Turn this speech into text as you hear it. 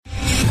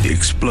The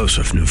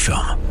explosive new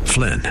film,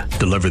 Flynn,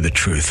 deliver the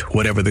truth,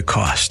 whatever the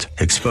cost,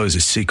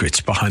 exposes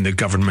secrets behind the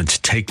government's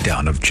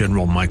takedown of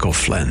General Michael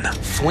Flynn.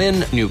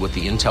 Flynn knew what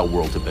the intel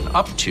world had been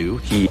up to.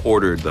 He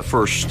ordered the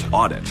first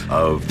audit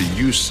of the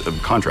use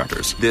of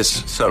contractors.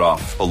 This set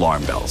off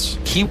alarm bells.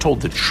 He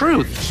told the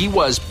truth. He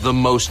was the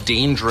most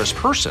dangerous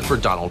person for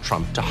Donald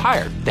Trump to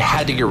hire. They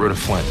had to get rid of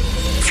Flynn.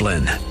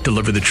 Flynn,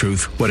 deliver the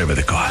truth, whatever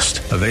the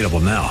cost. Available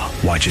now.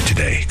 Watch it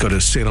today. Go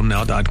to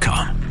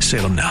salemnow.com.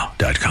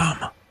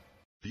 salemnow.com.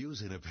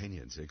 Views and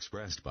opinions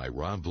expressed by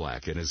Rob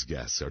Black and his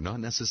guests are not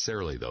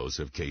necessarily those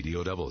of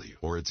KDOW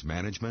or its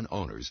management,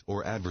 owners,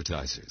 or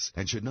advertisers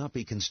and should not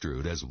be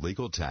construed as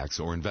legal, tax,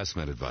 or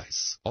investment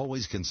advice.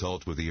 Always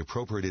consult with the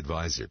appropriate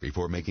advisor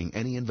before making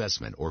any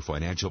investment or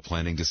financial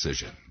planning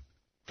decision.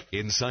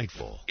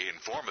 Insightful,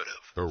 informative,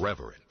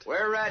 irreverent.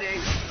 We're ready.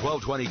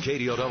 1220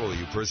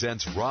 KDOW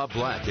presents Rob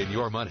Black and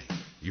Your Money.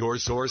 Your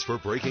source for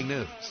breaking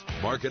news,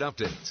 market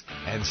updates,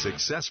 and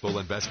successful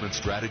investment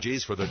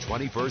strategies for the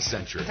 21st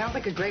century. Sounds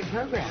like a great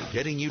program.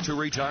 Getting you to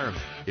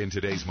retirement in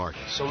today's market.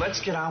 So let's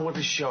get on with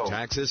the show.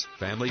 Taxes,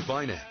 family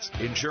finance,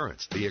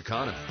 insurance, the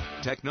economy,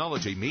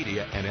 technology,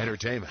 media, and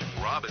entertainment.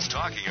 Rob is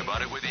talking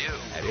about it with you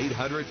at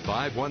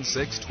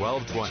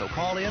 800-516-1220. So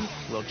call in,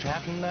 we'll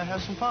chat and have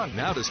some fun.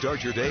 Now to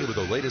start your day with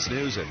the latest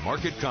news and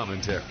market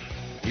commentary.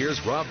 Here's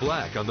Rob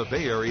Black on the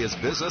Bay Area's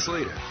business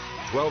leader,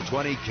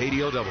 1220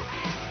 KDOW.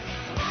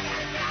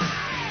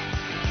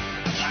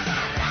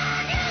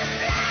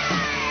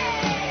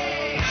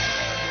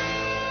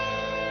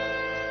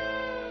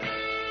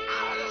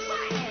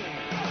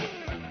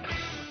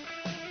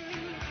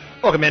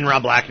 Welcome in,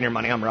 Rob Black and Your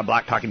Money. I'm Rob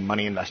Black, talking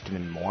money, investing,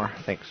 and more.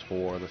 Thanks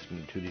for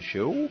listening to the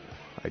show.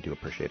 I do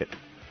appreciate it.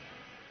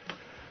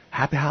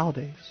 Happy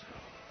holidays.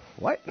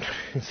 What?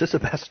 Is this a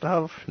best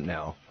of?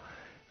 No.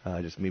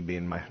 Just me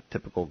being my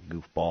typical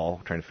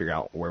goofball, trying to figure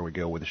out where we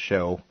go with the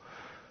show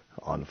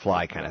on the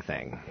fly kind of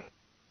thing.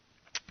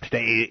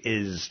 Today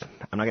is,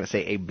 I'm not going to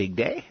say a big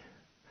day,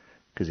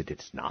 because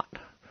it's not.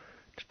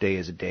 Today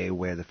is a day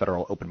where the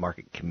Federal Open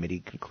Market Committee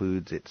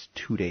concludes its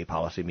two-day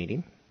policy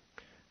meeting.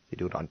 They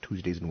do it on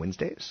Tuesdays and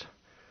Wednesdays.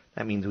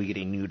 That means we get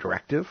a new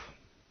directive.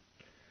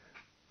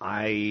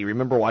 I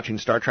remember watching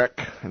Star Trek,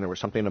 and there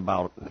was something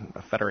about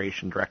a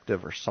Federation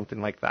directive or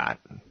something like that.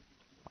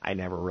 I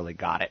never really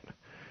got it.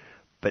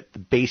 But the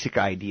basic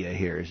idea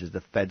here is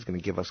the Fed's going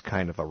to give us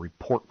kind of a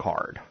report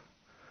card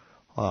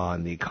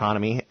on the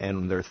economy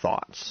and their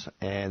thoughts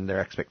and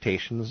their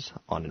expectations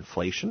on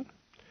inflation.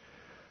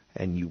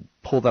 And you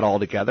pull that all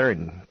together,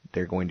 and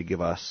they're going to give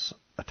us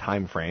a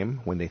time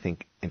frame when they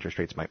think interest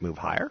rates might move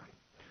higher.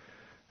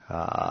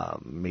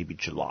 Maybe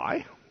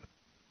July,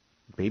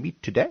 maybe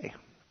today,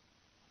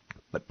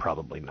 but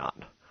probably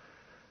not.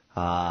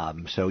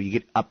 So you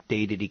get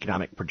updated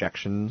economic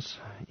projections.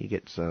 You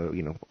get a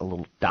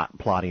little dot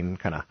plotting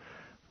kind of.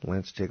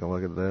 Let's take a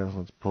look at this.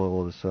 Let's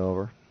pull this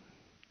over.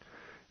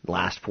 The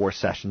last four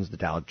sessions, the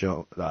Dow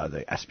Jones,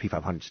 the S&P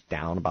 500 is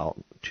down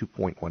about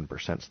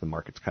 2.1%. So the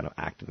market's kind of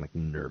acting like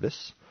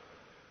nervous.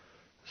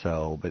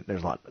 So, but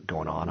there's a lot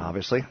going on,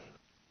 obviously.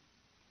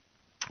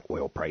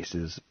 Oil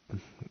prices,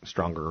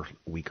 stronger,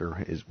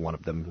 weaker is one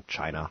of them.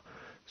 China,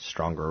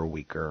 stronger or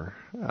weaker.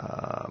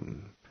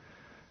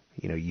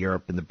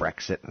 Europe and the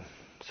Brexit.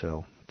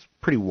 So it's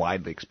pretty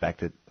widely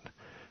expected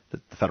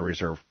that the Federal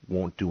Reserve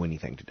won't do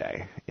anything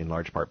today, in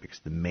large part because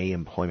the May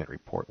employment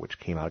report, which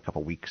came out a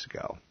couple weeks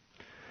ago,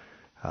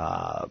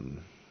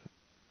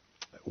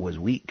 was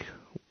weak.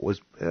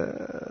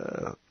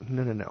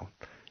 No.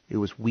 It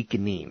was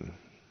weakening.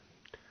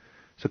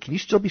 So can you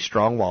still be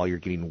strong while you're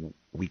getting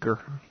weaker?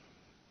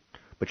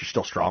 But you're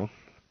still strong.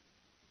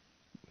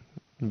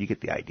 You get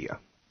the idea.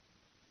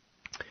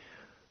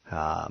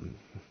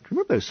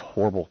 Remember those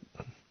horrible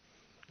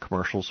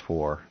commercials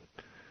for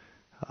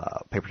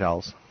paper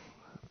towels?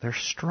 They're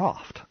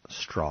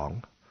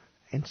strong,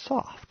 and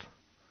soft.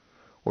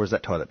 Or is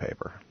that toilet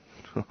paper?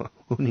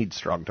 Who needs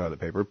strong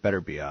toilet paper?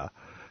 Better be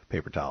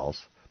paper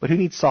towels. But who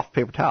needs soft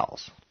paper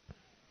towels?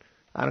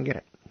 I don't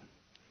get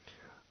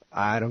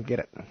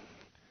it.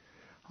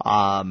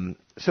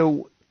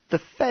 So the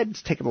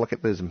Fed's taking a look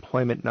at those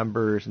employment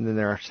numbers, and then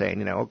they're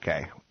saying,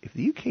 okay, if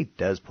the UK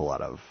does pull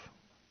out of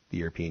the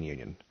European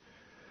Union,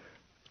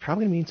 it's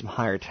probably going to mean some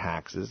higher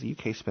taxes. The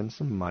UK spends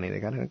some money. They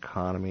got an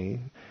economy.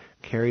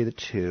 Carry the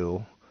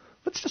two.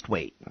 Let's just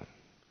wait.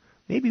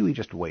 Maybe we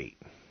just wait.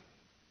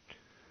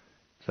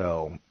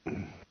 So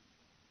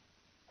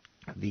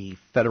the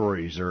Federal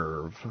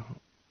Reserve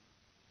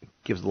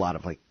gives a lot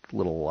of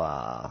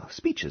little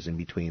speeches in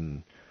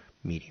between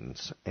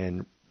meetings,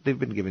 and they've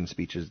been giving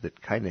speeches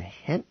that kind of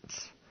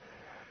hints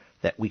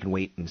that we can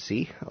wait and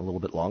see a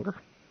little bit longer.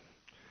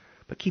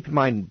 But keep in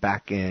mind,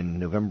 back in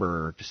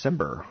November,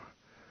 December,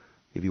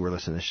 if you were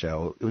listening to the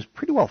show, it was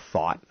pretty well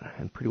thought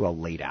and pretty well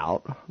laid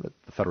out that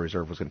the Federal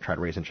Reserve was going to try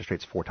to raise interest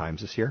rates 4 times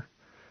this year.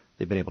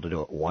 They've been able to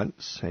do it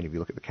once, and if you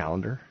look at the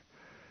calendar,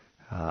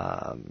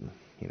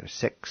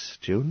 6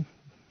 June,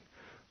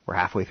 we're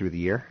halfway through the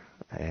year,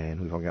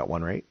 and we've only got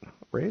one rate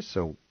raise,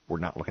 so we're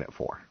not looking at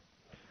 4.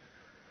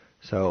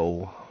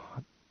 So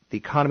the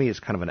economy is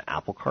kind of an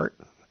apple cart,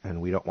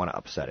 and we don't want to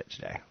upset it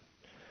today.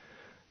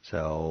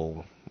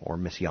 So, or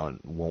Miss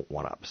Yellen won't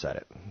want to upset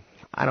it.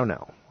 I don't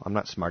know. I'm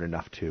not smart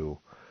enough to.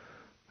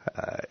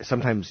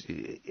 Sometimes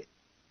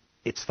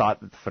it's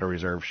thought that the Federal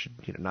Reserve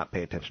should not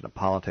pay attention to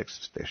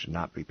politics. They should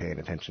not be paying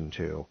attention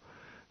to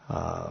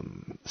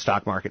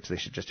stock markets. They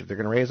should just, if they're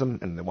going to raise them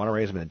and they want to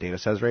raise them and the data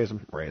says raise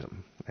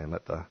them, and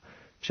let the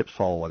chips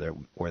fall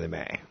where they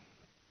may.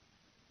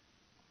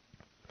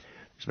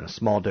 There's been a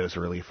small dose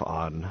of relief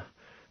on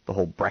the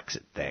whole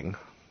Brexit thing,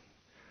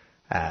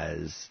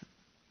 as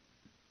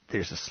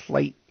there's a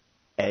slight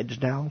edge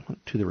now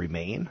to the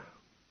Remain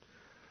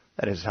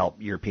that has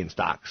helped European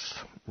stocks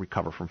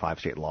recover from 5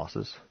 state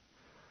losses.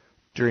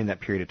 During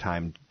that period of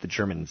time, the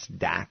German's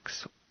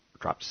DAX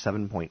dropped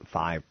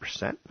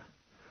 7.5%.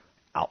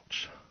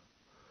 Ouch.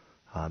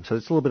 So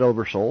it's a little bit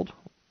oversold,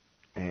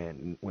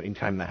 and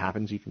anytime that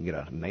happens, you can get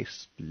a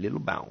nice little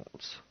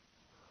bounce.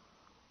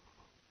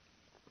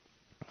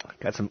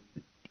 Got some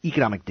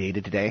economic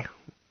data today.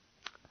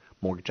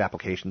 Mortgage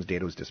applications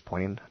data was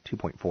disappointing,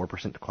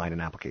 2.4% decline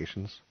in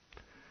applications.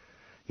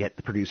 Yet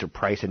the producer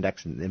price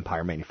index and the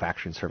Empire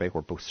Manufacturing Survey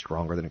were both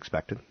stronger than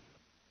expected.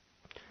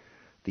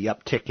 The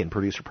uptick in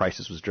producer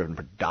prices was driven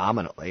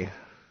predominantly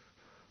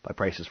by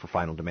prices for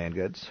final demand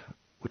goods,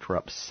 which were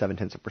up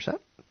 0.7%.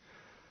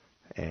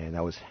 And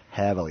that was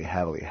heavily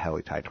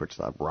tied towards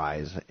the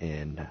rise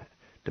in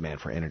demand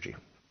for energy.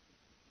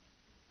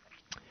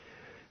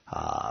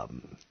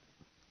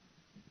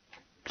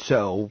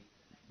 So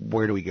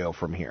where do we go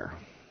from here?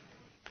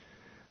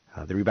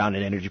 The rebound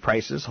in energy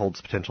prices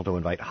holds potential to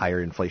invite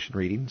higher inflation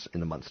readings in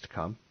the months to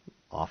come,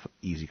 off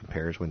easy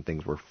compares when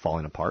things were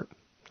falling apart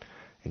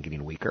and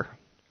getting weaker.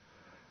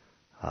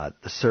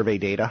 The survey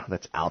data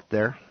that's out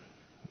there,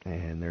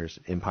 and there's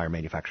Empire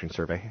Manufacturing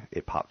Survey,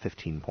 it popped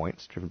 15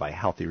 points, driven by a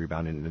healthy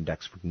rebound in an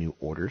index for new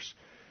orders,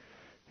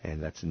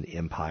 and that's in the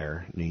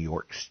Empire, New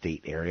York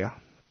State area.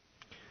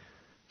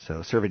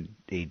 So survey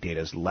data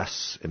is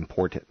less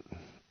important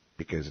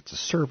because it's a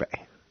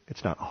survey.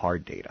 It's not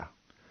hard data.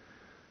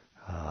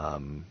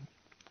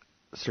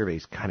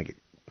 Surveys kind of get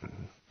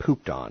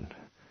pooped on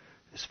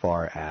as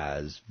far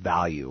as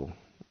value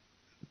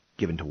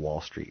given to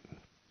Wall Street.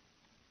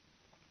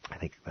 I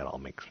think that all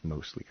makes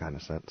mostly kind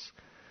of sense.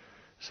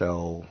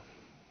 So,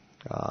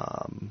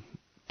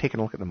 taking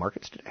a look at the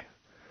markets today,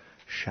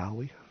 shall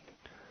we?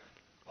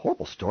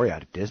 Horrible story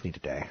out of Disney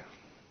today.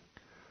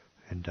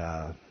 And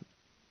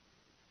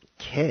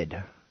kid,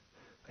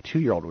 a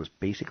 2-year-old, was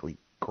basically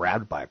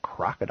grabbed by a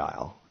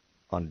crocodile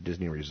on a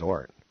Disney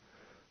resort.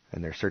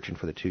 And they're searching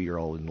for the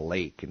 2-year-old in the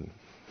lake. And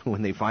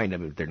when they find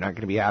him, they're not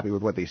going to be happy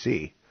with what they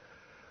see.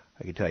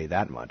 I can tell you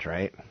that much,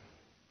 right?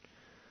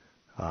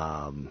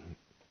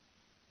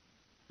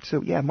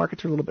 So, yeah,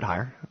 markets are a little bit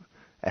higher.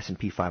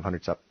 S&P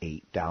 500's up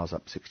 8, Dow's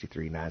up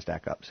 63,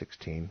 NASDAQ up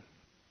 16.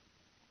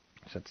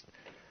 So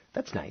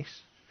that's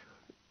nice.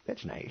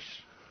 That's nice.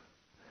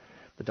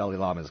 The Dalai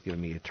Lama has given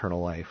me eternal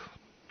life,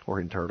 or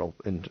eternal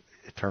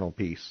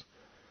peace,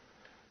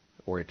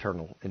 or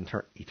eternal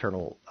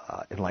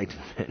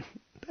enlightenment.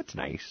 That's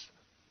nice.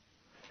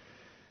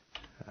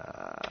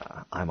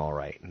 I'm all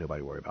right.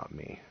 Nobody worry about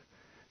me.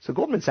 So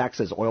Goldman Sachs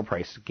says oil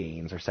price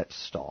gains are set to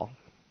stall.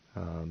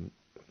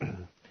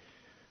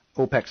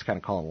 OPEC's kind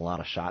of calling a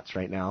lot of shots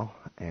right now,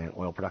 and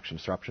oil production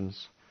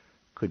disruptions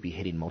could be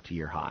hitting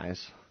multi-year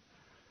highs.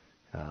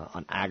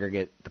 On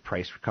aggregate, the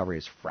price recovery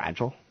is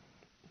fragile.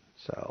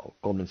 So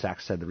Goldman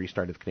Sachs said the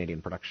restart of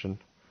Canadian production,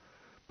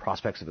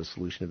 prospects of a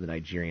solution to the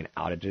Nigerian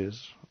outages,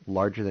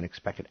 larger than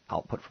expected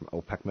output from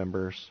OPEC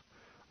members,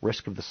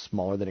 risk of the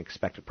smaller than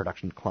expected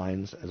production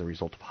declines as a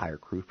result of higher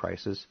crude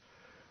prices,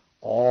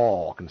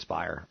 all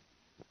conspire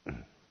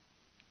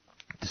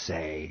to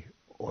say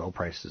oil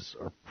prices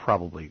are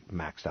probably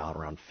maxed out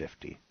around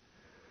 50.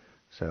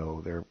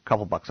 So they're a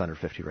couple bucks under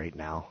 50 right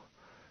now.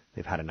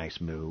 They've had a nice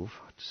move,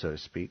 so to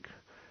speak.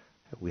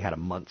 We had a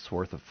month's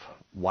worth of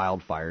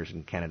wildfires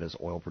in Canada's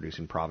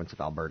oil-producing province of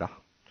Alberta,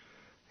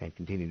 and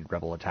continued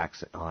rebel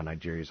attacks on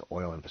Nigeria's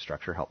oil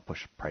infrastructure helped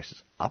push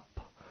prices up.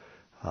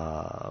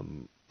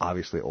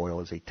 Obviously,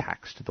 oil is a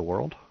tax to the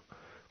world,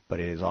 but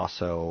it is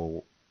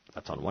also,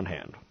 that's on one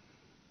hand,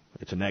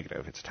 it's a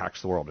negative. It's a tax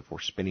to the world. If we're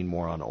spending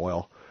more on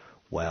oil,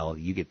 well,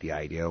 you get the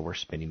idea. We're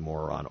spending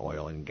more on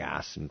oil and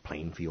gas and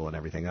plane fuel and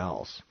everything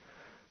else.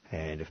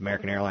 And if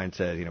American Airlines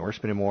says, we're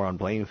spending more on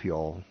plane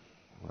fuel,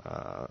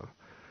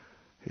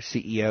 his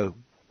CEO,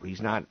 he's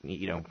not,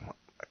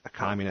 a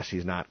communist.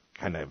 He's not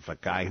kind of a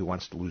guy who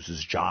wants to lose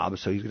his job.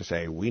 So he's going to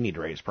say, we need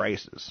to raise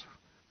prices.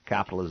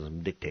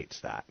 Capitalism dictates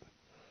that.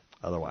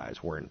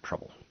 Otherwise, we're in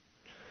trouble.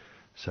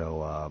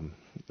 So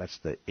that's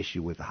the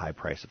issue with the high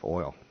price of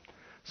oil.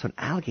 So an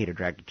alligator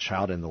dragged a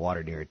child in the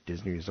water near a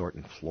Disney resort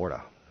in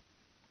Florida.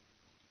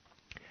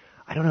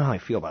 I don't know how I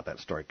feel about that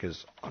story,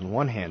 because on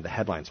one hand, the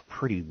headline's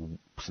pretty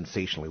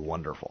sensationally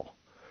wonderful.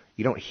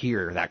 You don't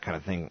hear that kind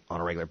of thing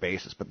on a regular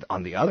basis. But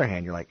on the other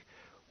hand, you're like,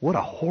 what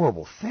a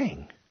horrible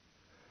thing.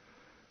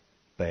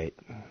 But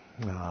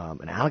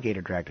an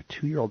alligator dragged a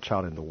 2-year-old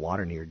child in the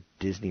water near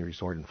Disney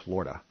resort in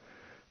Florida.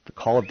 The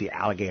Call of the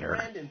Alligator.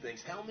 Brandon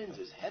thinks Hellman's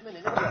is heaven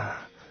in a jar.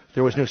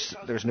 There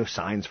was no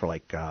signs for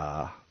like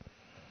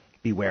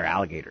beware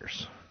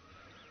alligators.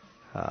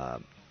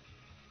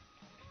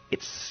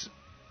 It's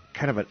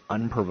kind of an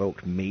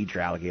unprovoked major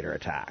alligator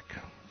attack,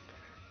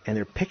 and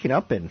they're picking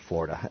up in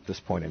Florida at this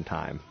point in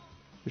time.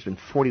 There's been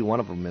 41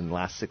 of them in the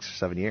last 6 or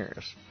 7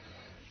 years.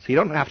 So you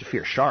don't have to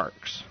fear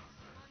sharks.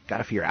 Got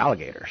to fear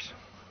alligators.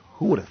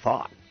 Who would have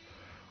thought?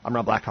 I'm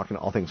Rob Black, talking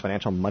all things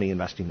financial, money,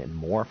 investing, and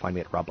more. Find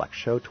me at Rob Black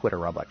Show, Twitter,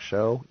 Rob Black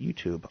Show,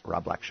 YouTube,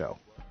 Rob Black Show.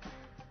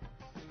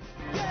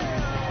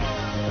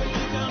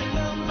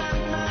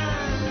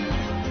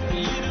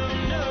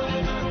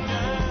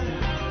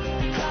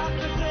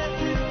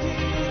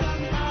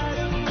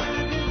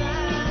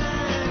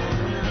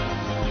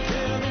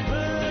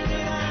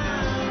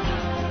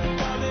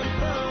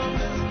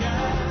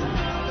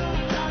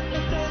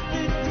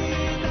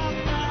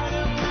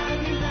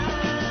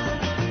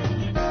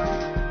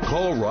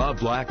 Call Rob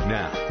Black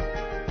now.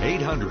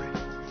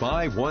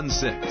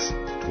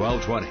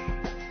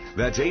 800-516-1220.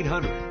 That's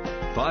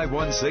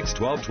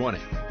 800-516-1220.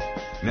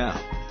 Now,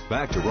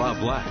 back to Rob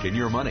Black and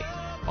Your Money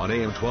on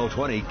AM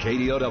 1220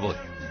 KDOW.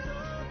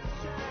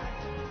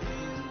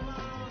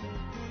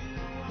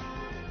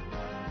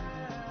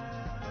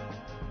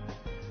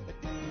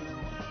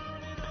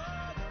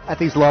 At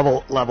these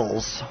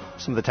levels,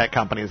 some of the tech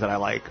companies that I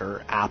like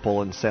are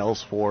Apple and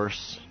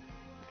Salesforce,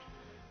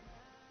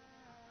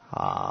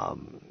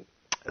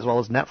 as well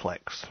as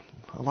Netflix.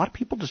 A lot of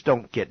people just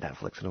don't get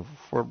Netflix. And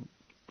for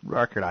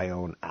record, I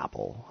own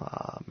Apple,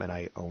 and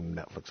I own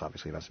Netflix,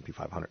 obviously, in S&P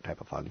 500 type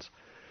of funds.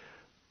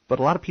 But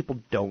a lot of people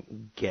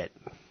don't get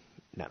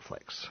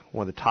Netflix.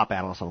 One of the top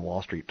analysts on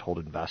Wall Street told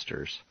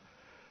investors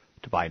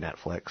to buy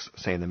Netflix,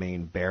 saying the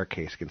main bear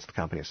case against the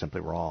company is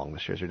simply wrong. The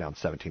shares are down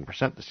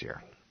 17% this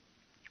year.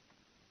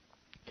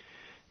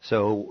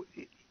 So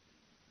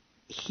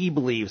he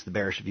believes the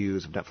bearish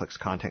views of Netflix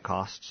content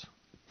costs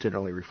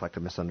generally reflect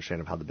a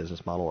misunderstanding of how the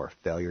business model or a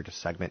failure to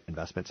segment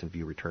investments and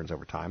view returns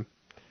over time.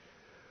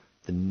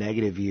 The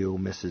negative view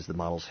misses the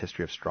model's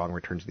history of strong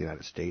returns in the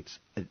United States.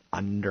 It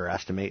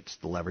underestimates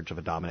the leverage of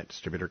a dominant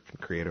distributor can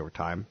create over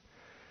time,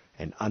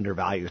 and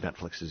undervalues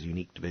Netflix's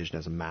unique division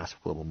as a massive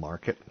global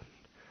market.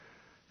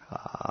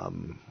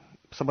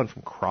 Someone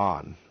from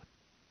Cron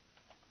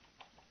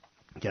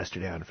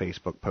yesterday on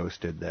Facebook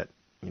posted that,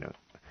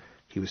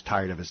 he was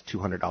tired of his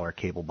 $200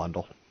 cable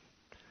bundle,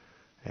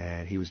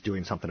 and he was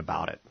doing something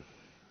about it.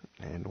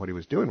 And what he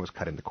was doing was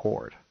cutting the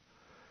cord.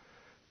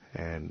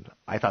 And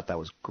I thought that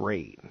was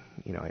great.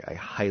 I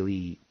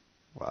highly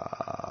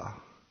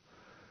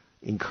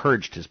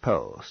encouraged his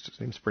post. His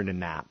name's Brendan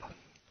Knapp.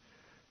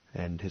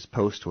 And his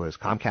post was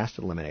Comcast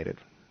eliminated.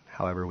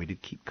 However, we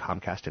did keep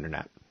Comcast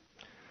Internet.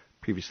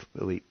 Previous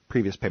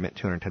payment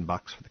 $210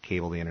 for the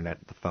cable, the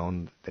internet, the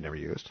phone they never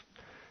used.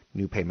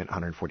 New payment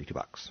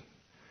 $142.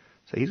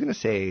 So he's going to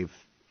save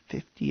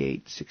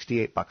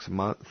 $68 a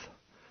month.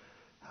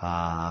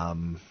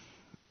 Times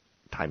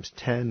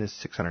 10 is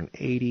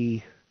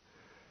 $680.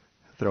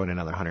 Throw in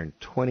another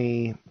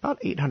 $120,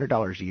 about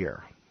 $800 a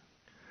year.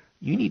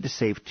 You need to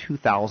save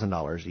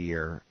 $2,000 a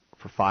year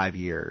for 5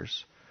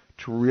 years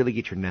to really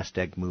get your nest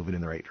egg moving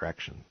in the right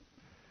direction.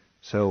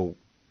 So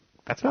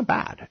that's not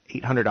bad.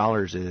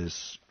 $800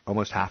 is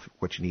almost half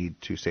what you need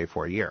to save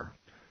for a year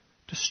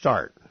to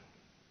start.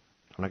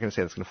 I'm not going to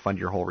say that's going to fund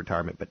your whole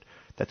retirement, but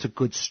that's a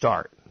good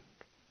start.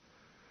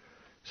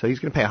 So he's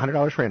going to pay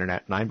 $100 for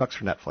internet, $9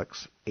 for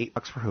Netflix,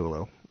 $8 for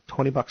Hulu,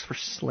 $20 for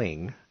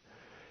Sling,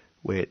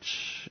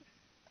 which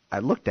I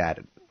looked at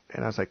it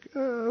and I was like,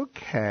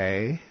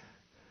 okay.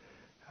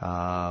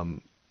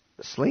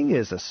 Sling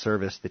is a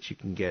service that you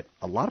can get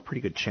a lot of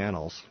pretty good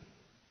channels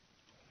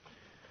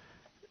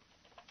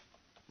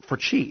for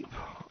cheap.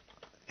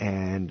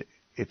 And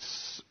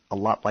it's a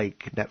lot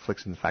like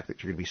Netflix in the fact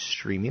that you're going to be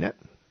streaming it.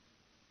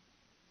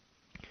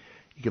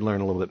 You can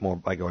learn a little bit more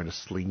by going to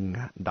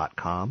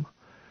sling.com.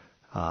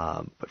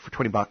 But for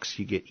 $20,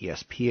 you get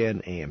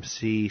ESPN,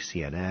 AMC,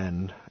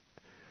 CNN,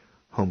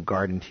 Home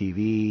Garden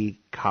TV,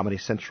 Comedy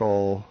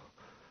Central,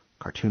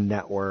 Cartoon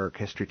Network,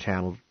 History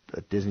Channel,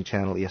 Disney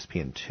Channel,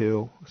 ESPN2.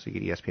 So you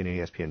get ESPN and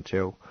ESPN2.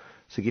 So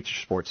you get your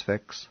sports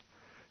fix.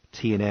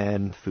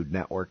 TNN, Food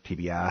Network,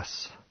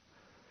 TBS.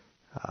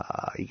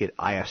 You get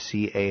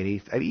IFC,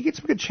 A&E. I mean, you get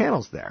some good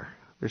channels there.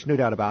 There's no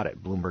doubt about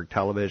it. Bloomberg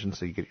Television,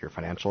 so you get your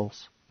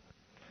financials,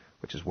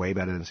 which is way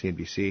better than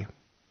CNBC.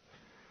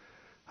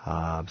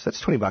 So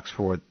that's $20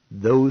 for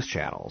those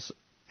channels.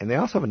 And they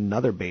also have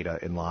another beta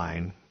in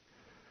line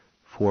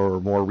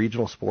for more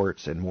regional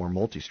sports and more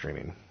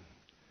multi-streaming.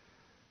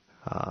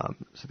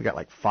 So they got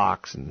like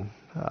Fox and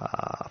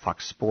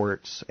Fox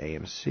Sports,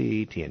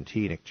 AMC,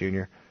 TNT, Nick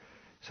Jr.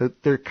 So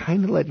they're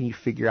kind of letting you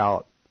figure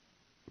out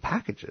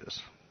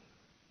packages.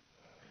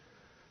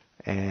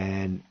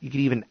 And you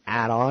can even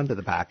add on to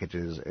the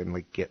packages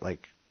and get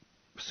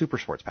super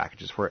sports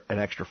packages for an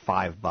extra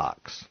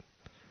 $5.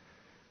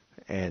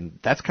 And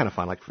that's kind of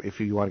fun. Like if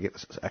you want to get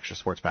this extra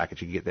sports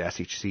package, you can get the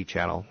SEC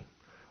channel,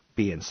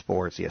 beIN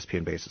Sports,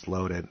 ESPN Bases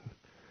Loaded,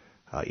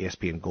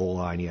 ESPN Goal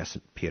Line,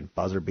 ESPN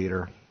Buzzer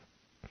Beater.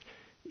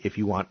 If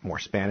you want more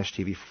Spanish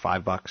TV for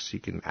 $5, you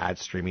can add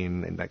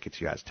streaming, and that gets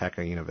you Azteca,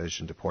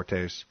 Univision,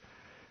 Deportes.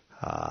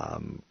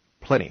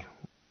 Plenty.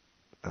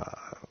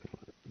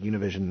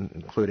 Univision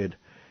included.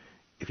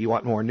 If you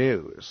want more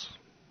news,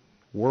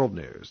 world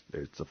news,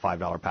 it's a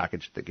 $5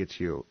 package that gets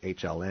you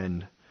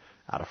HLN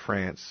out of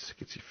France,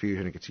 gets you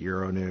Fusion, it gets you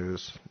Euro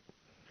News,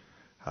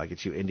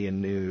 gets you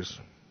Indian news.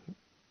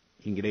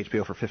 You can get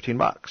HBO for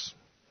 $15.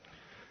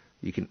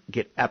 You can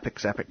get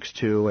Epix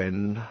 2,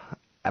 and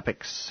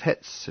Epix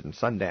Hits and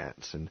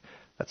Sundance, and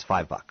that's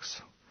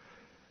 $5.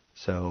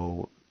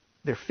 So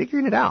they're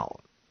figuring it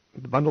out.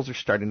 The bundles are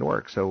starting to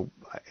work. So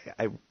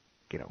I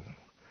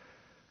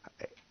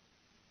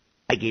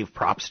gave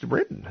props to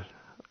Britain.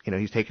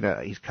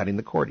 He's cutting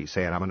the cord. He's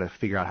saying, I'm going to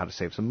figure out how to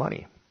save some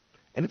money.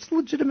 And it's a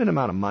legitimate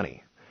amount of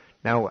money.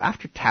 Now,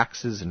 after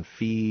taxes and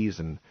fees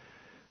and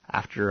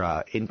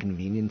after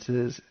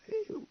inconveniences,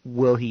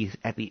 will he,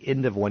 at the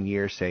end of 1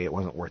 year, say it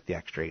wasn't worth the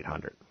extra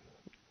 $800?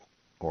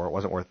 Or it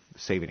wasn't worth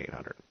saving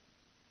 $800?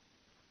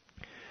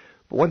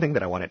 But one thing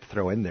that I wanted to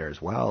throw in there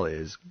as well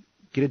is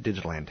get a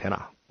digital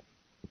antenna.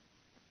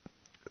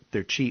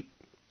 They're cheap.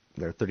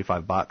 They're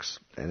 $35,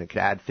 and it could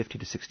add 50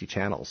 to 60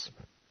 channels,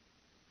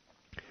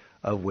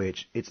 of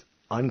which it's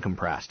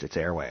uncompressed. It's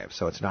airwave,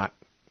 so it's not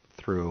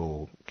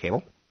through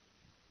cable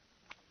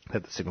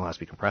that the signal has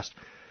to be compressed.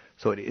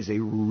 So it is a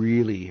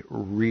really,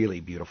 really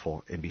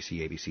beautiful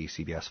NBC, ABC,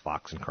 CBS,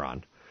 Fox, and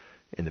KRON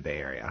in the Bay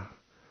Area.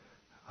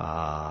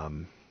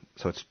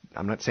 So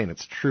I'm not saying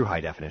it's true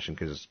high definition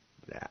because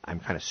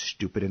I'm kind of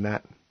stupid in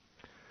that,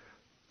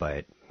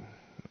 but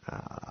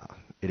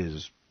it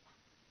is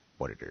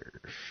what it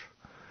is.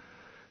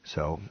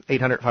 So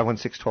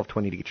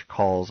 800-516-1220 to get your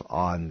calls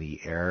on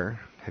the air.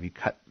 Have you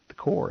cut the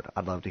cord?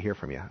 I'd love to hear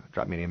from you.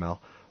 Drop me an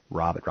email,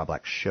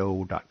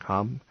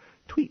 rob@robblackshow.com.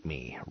 Tweet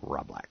me,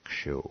 Rob Black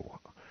Show.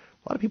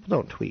 A lot of people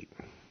don't tweet.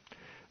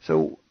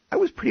 So I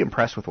was pretty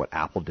impressed with what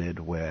Apple did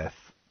with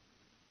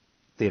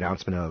the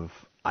announcement of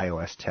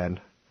iOS 10.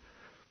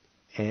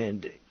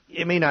 And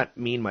it may not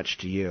mean much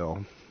to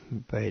you,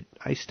 but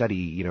I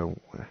study,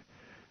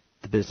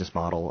 the business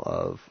model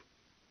of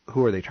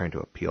who are they trying to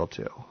appeal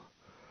to.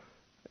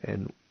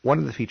 And one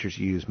of the features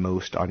you use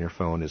most on your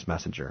phone is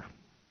Messenger.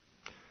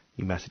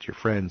 You message your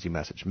friends, you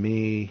message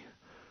me.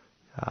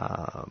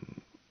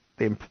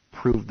 They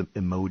improved the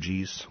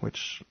emojis,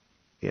 which,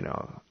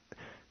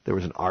 there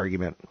was an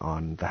argument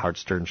on the Howard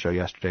Stern show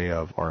yesterday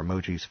of, are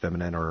emojis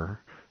feminine or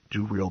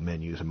do real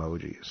men use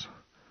emojis?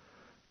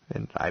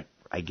 And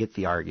I get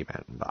the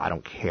argument, but I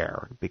don't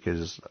care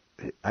because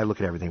I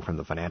look at everything from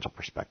the financial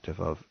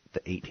perspective of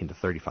the 18 to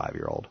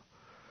 35-year-old.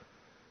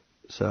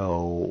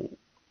 So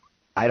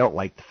I don't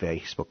like the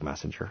Facebook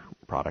Messenger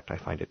product. I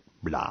find it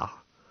blah.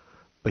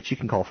 But you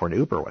can call for an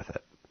Uber with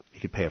it. You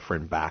could pay a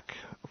friend back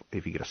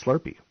if you get a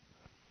Slurpee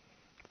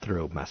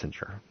through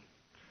Messenger.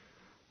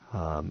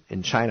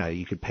 In China,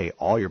 you could pay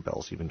all your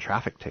bills, even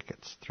traffic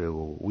tickets,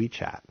 through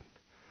WeChat.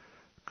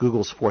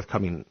 Google's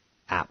forthcoming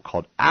app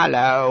called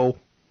Allo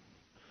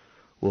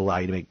will allow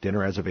you to make dinner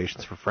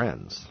reservations for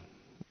friends.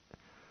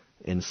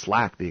 In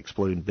Slack, the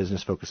exploding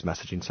business-focused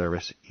messaging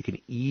service, you can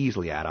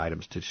easily add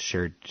items to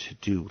shared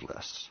to-do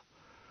lists.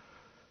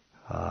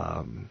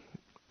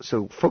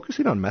 So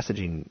focusing on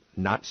messaging,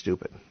 not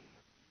stupid.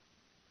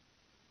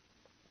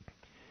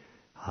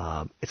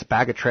 It's a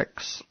bag of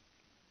tricks.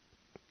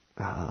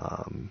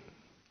 A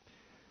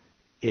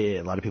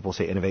lot of people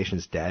say innovation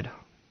is dead.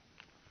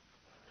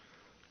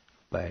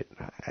 But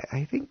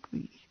I think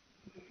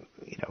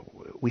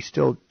we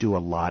still do a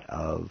lot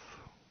of,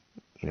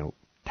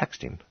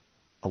 texting.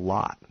 A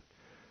lot.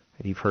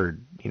 And you've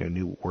heard,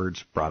 new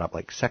words brought up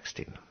like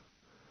sexting,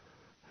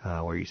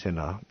 where you send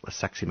a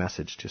sexy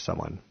message to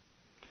someone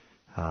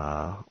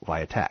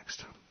via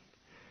text.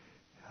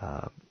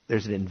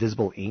 There's an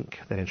invisible ink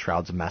that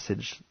enshrouds a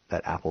message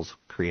that Apple's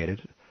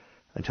created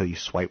until you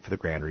swipe for the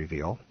grand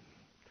reveal.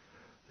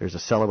 There's a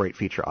celebrate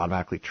feature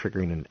automatically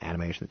triggering an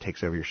animation that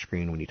takes over your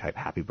screen when you type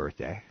happy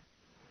birthday.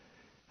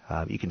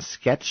 You can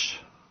sketch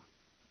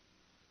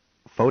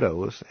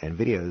photos and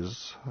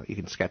videos. You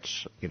can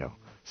sketch,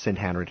 send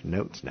handwritten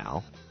notes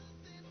now.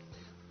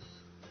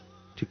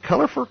 Do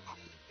colorful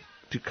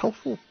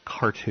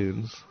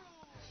cartoons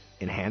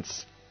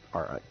enhance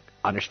our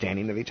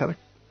understanding of each other?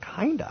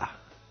 Kinda.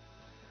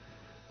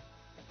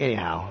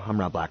 Anyhow, I'm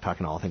Rob Black,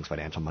 talking all things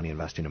financial, money,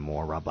 investing, and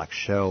more.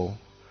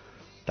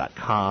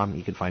 RobBlackShow.com.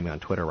 You can find me on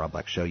Twitter, Rob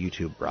Black Show,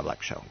 YouTube, Rob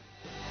Black Show.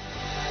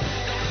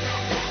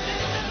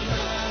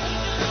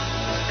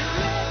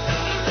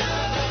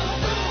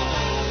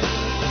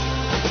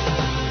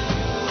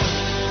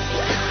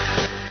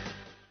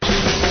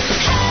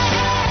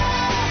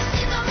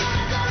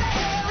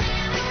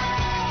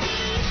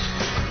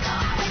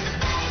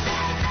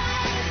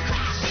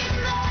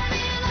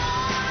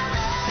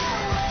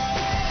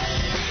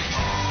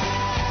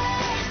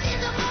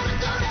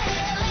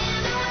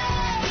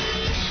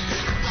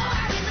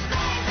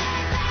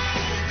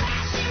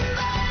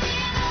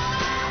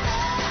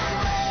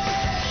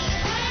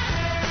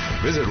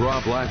 Visit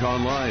Rob Black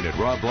online at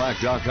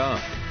robblack.com.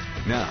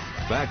 Now,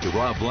 back to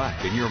Rob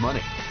Black and your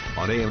money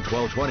on AM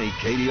 1220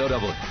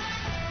 KDOW.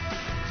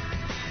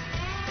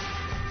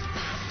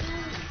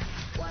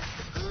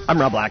 I'm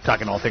Rob Black,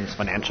 talking all things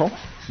financial,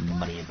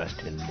 money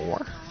invested in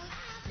more.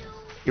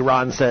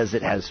 Iran says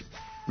it has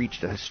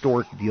reached a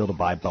historic deal to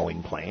buy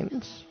Boeing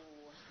planes.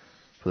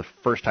 For the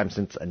first time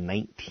since a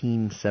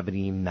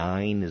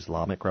 1979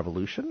 Islamic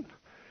Revolution,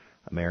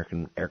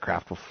 American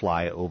aircraft will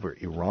fly over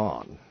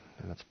Iran.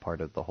 And that's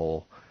part of the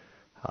whole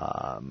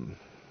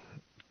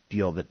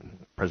deal that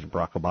President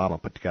Barack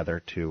Obama put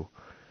together to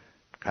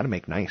kind of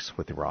make nice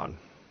with Iran.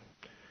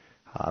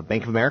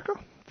 Bank of America,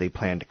 they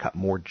plan to cut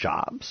more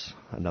jobs,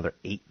 another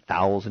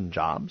 8,000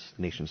 jobs.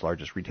 The nation's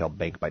largest retail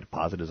bank by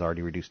deposit has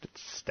already reduced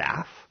its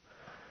staff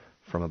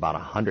from about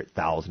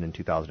 100,000 in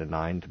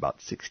 2009 to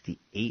about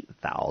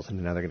 68,000.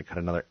 And now they're going to cut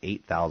another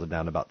 8,000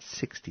 down to about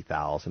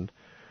 60,000.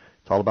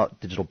 It's all about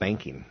digital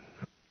banking.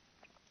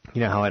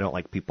 You know how I don't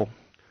like people?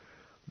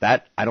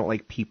 That I don't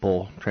like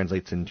people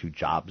translates into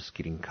jobs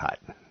getting cut.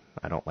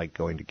 I don't like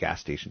going to gas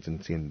stations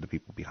and seeing the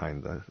people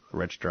behind the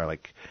register. I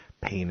like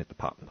paying at the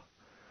pump.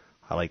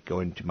 I like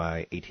going to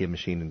my ATM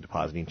machine and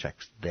depositing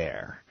checks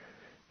there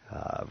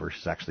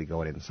versus actually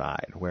going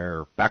inside.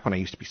 Where back when I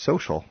used to be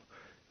social,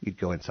 you'd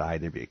go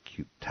inside, there'd be a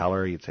cute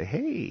teller. You'd say,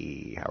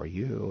 hey, how are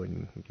you?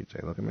 And you'd say,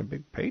 look at my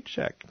big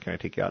paycheck. Can I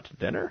take you out to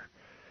dinner?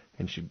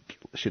 And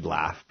she'd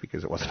laugh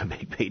because it wasn't a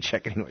big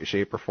paycheck in any way,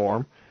 shape, or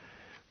form.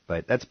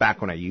 But that's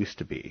back when I used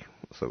to be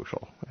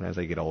social. And as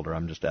I get older,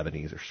 I'm just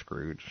Ebenezer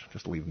Scrooge.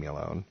 Just leave me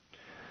alone.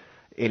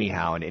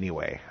 Anyhow and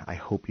anyway, I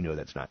hope you know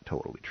that's not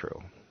totally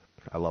true.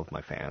 I love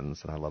my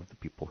fans, and I love the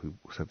people who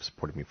have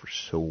supported me for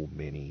so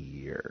many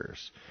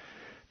years.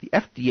 The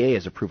FDA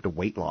has approved a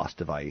weight loss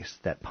device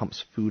that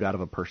pumps food out of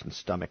a person's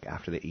stomach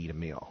after they eat a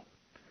meal.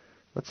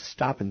 Let's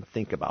stop and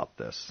think about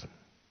this.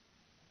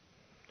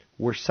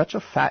 We're such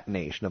a fat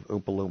nation of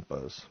Oompa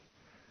Loompas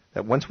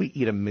that once we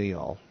eat a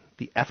meal,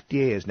 the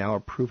FDA has now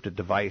approved a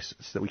device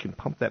so that we can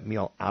pump that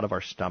meal out of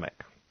our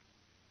stomach.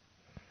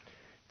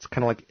 It's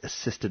kind of like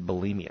assisted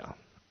bulimia.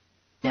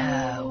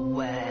 No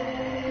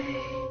way.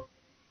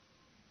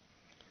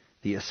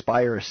 The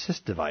Aspire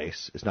Assist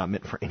device is not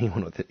meant for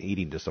anyone with an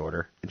eating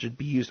disorder. It should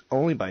be used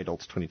only by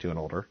adults 22 and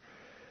older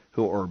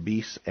who are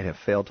obese and have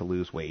failed to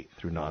lose weight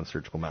through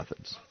non-surgical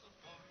methods.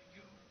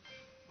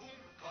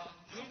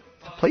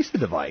 To place the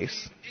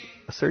device,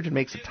 a surgeon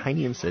makes a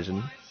tiny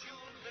incision,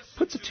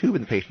 puts a tube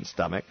in the patient's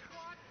stomach,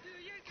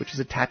 which is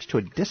attached to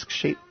a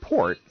disc-shaped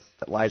port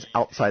that lies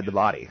outside the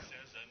body.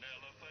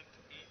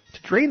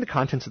 To drain the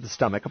contents of the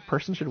stomach, a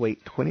person should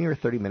wait 20 or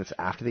 30 minutes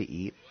after they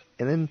eat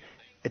and then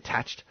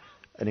attach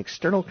an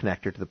external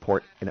connector to the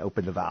port and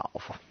open the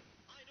valve.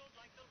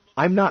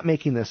 I'm not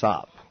making this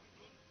up.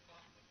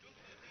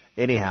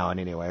 Anyhow and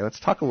anyway, let's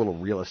talk a little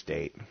real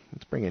estate.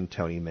 Let's bring in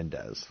Tony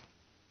Mendez.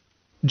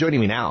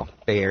 Joining me now,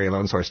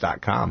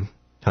 BayAreaLoanSource.com,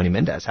 Tony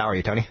Mendez. How are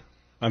you, Tony?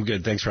 I'm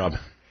good. Thanks, Rob.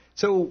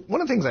 So one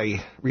of the things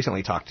I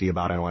recently talked to you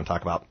about, I want to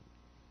talk about,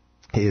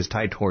 is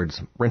tied towards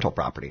rental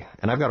property.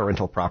 And I've got a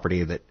rental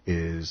property that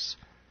is,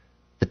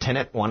 the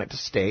tenant wanted to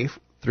stay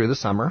through the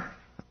summer.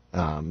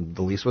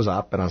 The lease was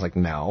up, and I was like,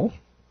 no,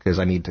 because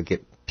I need to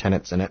get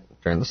tenants in it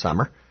during the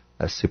summer.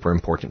 That's super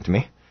important to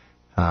me.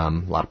 A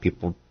lot of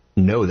people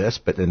know this,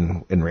 but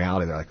then in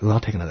reality, they're like, well,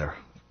 I'll take another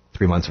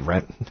 3 months of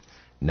rent.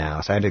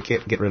 No, so I had to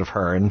get rid of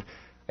her, and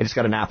I just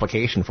got an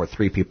application for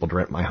 3 people to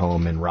rent my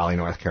home in Raleigh,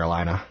 North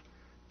Carolina.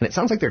 And it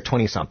sounds like they're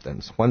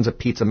 20-somethings. One's a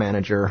pizza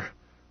manager,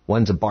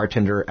 one's a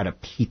bartender at a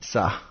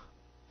pizza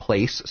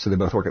place, so they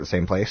both work at the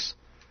same place.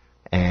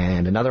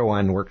 And another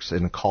one works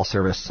in a call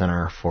service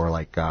center for,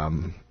 like,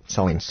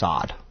 selling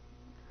sod.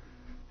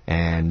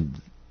 And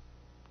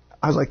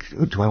I was like,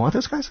 do I want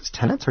those guys as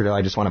tenants, or do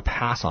I just want to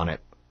pass on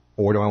it?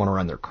 Or do I want to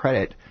run their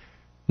credit,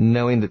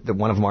 knowing that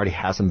one of them already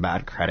has some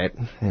bad credit?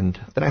 And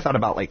then I thought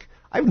about, like,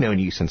 I've known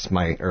you since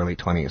my early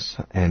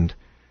 20s, and,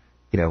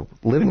 you know,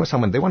 living with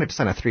someone, they wanted to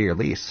sign a 3-year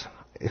lease.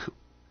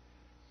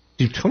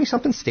 Do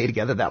 20-somethings stay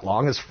together that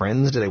long as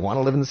friends? Do they want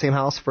to live in the same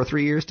house for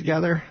 3 years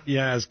together?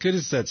 Yeah, as good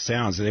as that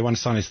sounds, they want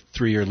to sign a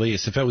 3-year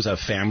lease. If it was a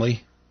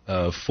family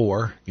of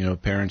 4, you know,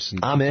 parents and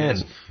I'm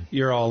in.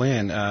 You're all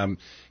in.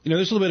 You know,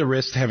 there's a little bit of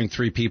risk to having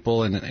 3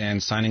 people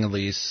and signing a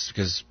lease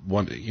because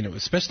one, you know,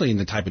 especially in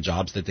the type of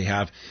jobs that they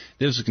have,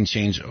 this can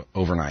change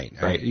overnight.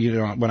 Right. You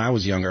know, when I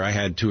was younger, I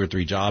had 2 or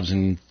 3 jobs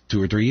in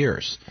 2 or 3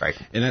 years. Right.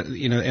 And that,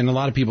 you know, and a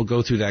lot of people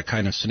go through that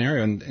kind of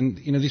scenario, and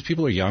you know, these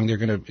people are young, they're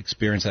going to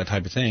experience that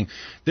type of thing.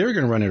 They're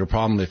going to run into a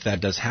problem if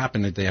that does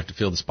happen, that they have to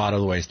fill the spot,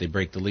 otherwise they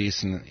break the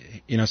lease, and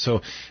you know,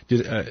 so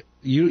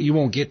you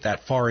won't get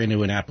that far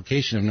into an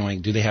application of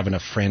knowing, do they have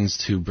enough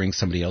friends to bring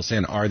somebody else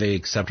in? Are they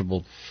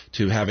acceptable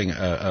to having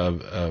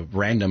a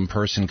random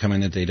person come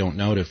in that they don't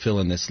know to fill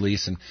in this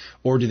lease,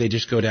 or do they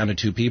just go down to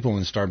 2 people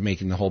and start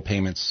making the whole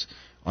payments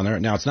on there?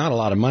 Now, it's not a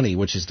lot of money,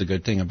 which is the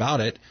good thing about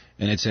it,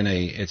 and it's in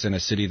a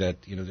city that,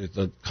 you know,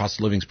 the cost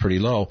of living is pretty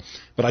low.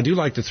 But I do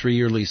like the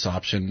 3-year lease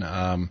option.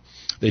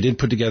 They did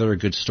put together a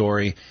good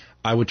story.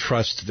 I would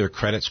trust their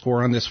credit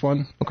score on this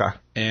one. Okay.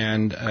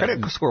 And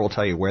credit score will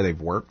tell you where they've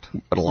worked,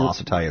 but it'll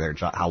also tell you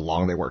how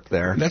long they worked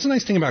there. That's a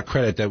nice thing about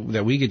credit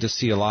that we get to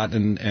see a lot,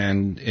 and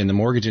in the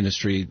mortgage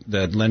industry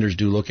that lenders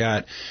do look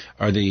at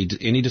are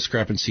any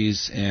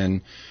discrepancies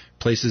in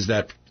places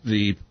that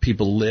the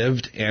people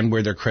lived and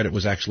where their credit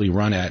was actually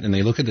run at, and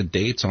they look at the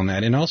dates on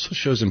that, and it also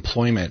shows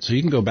employment. So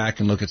you can go back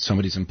and look at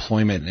somebody's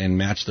employment and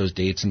match those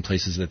dates and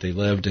places that they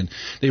lived, and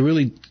you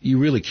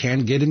really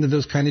can get into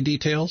those kind of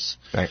details.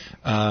 Right.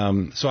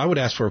 So I would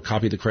ask for a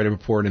copy of the credit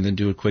report and then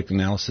do a quick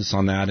analysis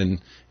on that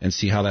and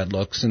see how that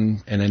looks,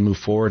 and then move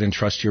forward and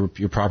trust your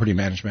property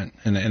management,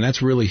 and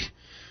that's really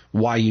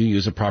why you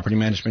use a property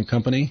management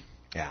company.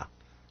 Yeah.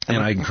 And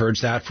I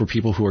encourage that for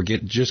people who are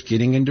just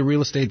getting into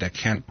real estate that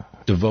can't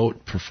devote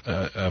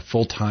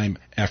full-time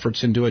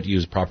efforts into it.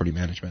 Use property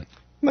management.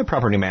 My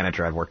property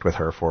manager, I've worked with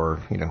her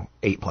for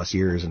 8+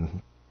 years,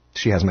 and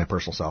she has my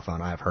personal cell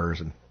phone. I have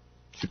hers, and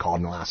she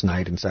called me last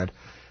night and said,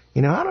 I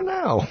don't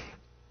know.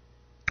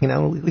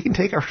 We can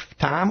take our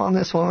time on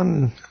this one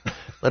and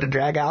let it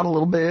drag out a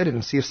little bit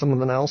and see if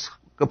something else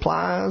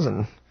applies.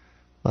 And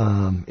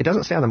it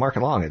doesn't stay on the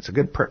market long. It's a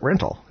good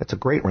rental. It's a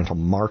great rental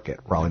market,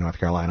 Raleigh, North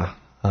Carolina.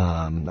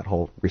 That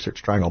whole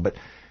Research Triangle. But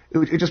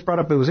it just brought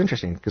up, it was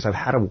interesting because I've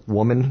had a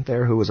woman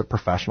there who was a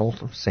professional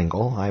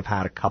single. I've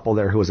had a couple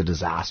there who was a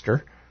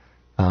disaster.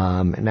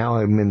 And now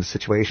I'm in the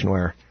situation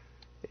where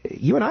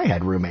you and I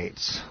had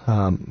roommates.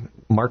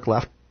 Mark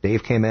left.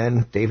 Dave came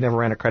in. Dave never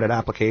ran a credit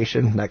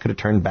application. That could have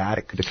turned bad.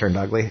 It could have turned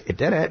ugly. It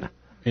didn't.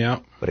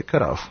 Yeah. But it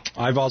could have.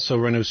 I've also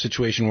run into a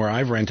situation where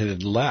I've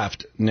rented it,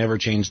 left, never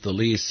changed the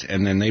lease,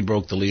 and then they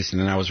broke the lease, and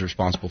then I was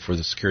responsible for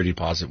the security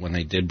deposit when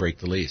they did break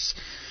the lease.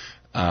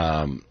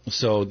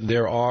 So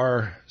there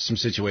are some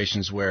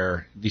situations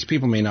where these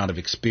people may not have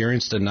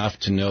experienced enough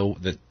to know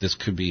that this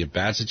could be a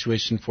bad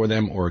situation for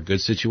them or a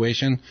good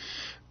situation.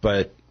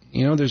 But,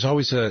 there's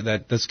always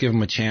let's give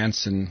them a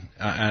chance. And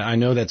I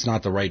know that's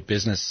not the right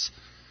business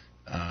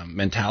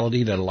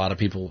mentality that a lot of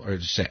people are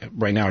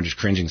right now are just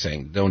cringing,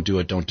 saying, don't do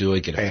it,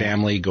 get a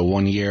family, go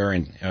 1 year,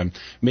 and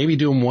maybe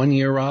do them 1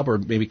 year, Rob, or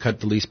maybe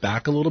cut the lease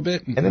back a little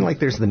bit. And then,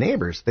 there's the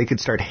neighbors. They could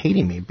start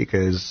hating me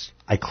because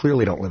I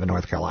clearly don't live in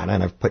North Carolina,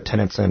 and I've put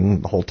tenants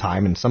in the whole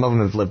time, and some of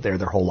them have lived there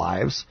their whole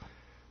lives.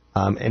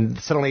 And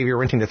suddenly if you're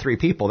renting to 3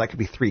 people, that could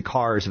be 3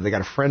 cars. If they got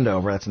a friend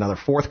over, that's another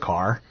 4th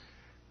car.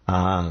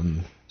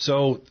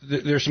 So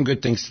there's some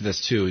good things to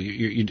this, too.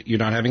 You're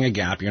not having a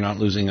gap. You're not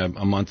losing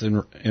a month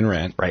in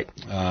rent. Right.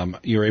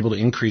 You're able to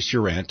increase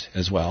your rent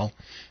as well,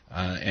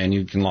 and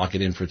you can lock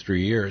it in for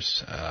 3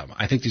 years.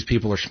 I think these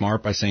people are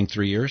smart by saying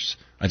 3 years.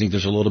 I think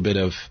there's a little bit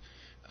of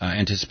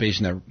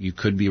anticipation that you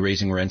could be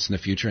raising rents in the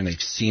future, and they've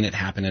seen it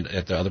happen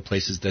at the other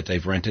places that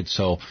they've rented.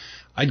 So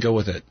I'd go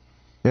with it.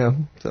 Yeah.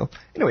 So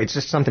anyway, it's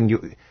just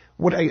something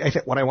What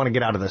I want to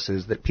get out of this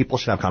is that people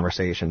should have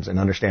conversations and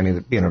understanding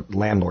that being a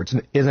landlord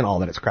isn't all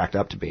that it's cracked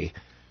up to be.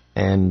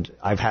 And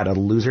I've had a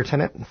loser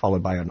tenant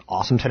followed by an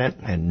awesome tenant,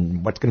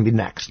 and what's going to be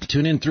next?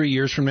 Tune in 3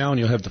 years from now, and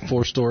you'll have the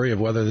full story of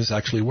whether this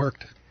actually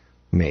worked.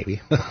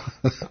 Maybe.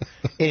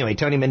 Anyway,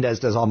 Tony Mendez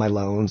does all my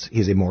loans.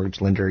 He's a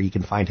mortgage lender. You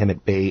can find him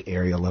at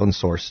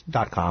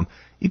BayAreaLoanSource.com.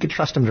 You can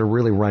trust him to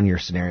really run your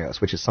scenarios,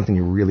 which is something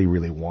you really,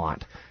 really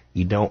want.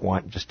 You don't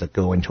want just to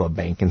go into a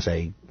bank and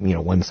say,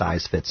 one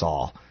size fits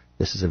all.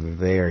 This is a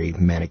very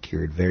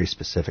manicured, very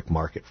specific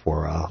market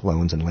for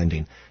loans and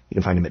lending. You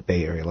can find him at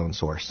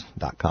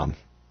BayAreaLoanSource.com.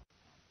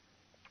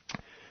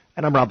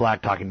 And I'm Rob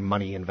Black, talking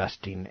money,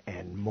 investing,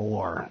 and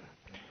more.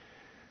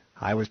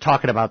 I was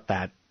talking about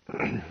that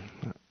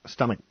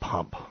stomach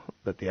pump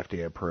that the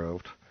FDA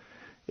approved.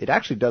 It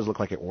actually does look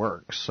like it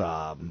works,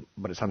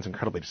 but it sounds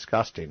incredibly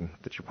disgusting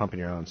that you're pumping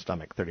your own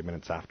stomach 30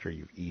 minutes after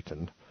you've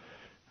eaten.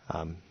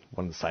 One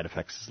of the side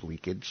effects is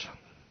leakage.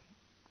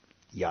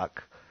 Yuck.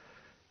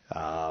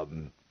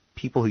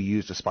 People who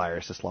used Aspire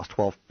Assist lost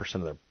 12%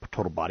 of their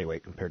total body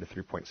weight compared to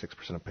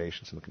 3.6% of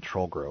patients in the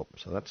control group.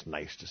 So that's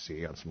nice to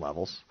see on some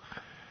levels.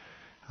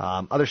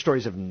 Other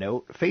stories of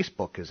note,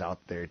 Facebook is out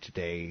there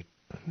today,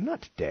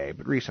 not today,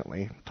 but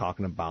recently,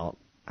 talking about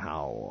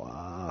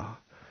how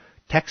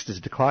text is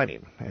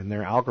declining, and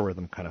their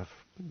algorithm kind of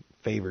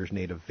favors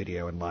native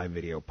video and live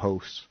video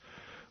posts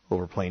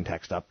over plain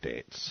text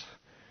updates.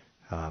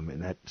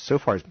 And that so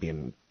far is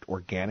being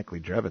organically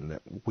driven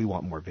that we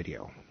want more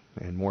video.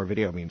 And more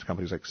video means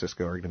companies like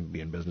Cisco are going to be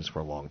in business for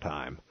a long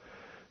time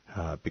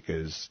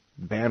because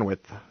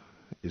bandwidth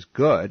is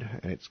good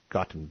and it's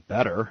gotten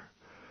better,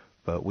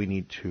 but we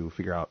need to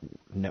figure out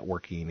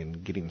networking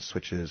and getting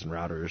switches and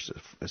routers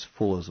as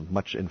full as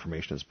much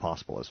information as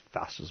possible, as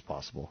fast as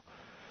possible.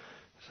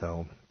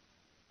 So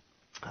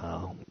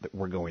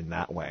we're going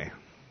that way.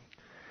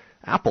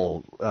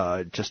 Apple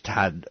just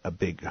had a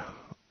big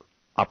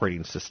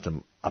operating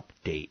system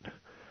update,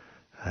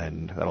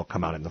 and that'll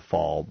come out in the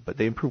fall. But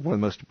they improved one of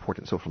the most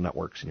important social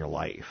networks in your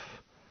life.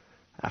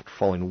 After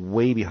falling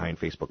way behind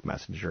Facebook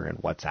Messenger and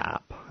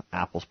WhatsApp,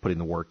 Apple's putting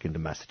the work into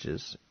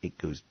messages. It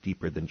goes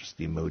deeper than just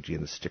the emoji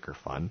and the sticker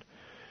fun.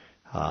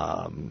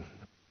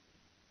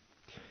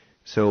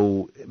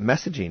 So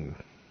messaging,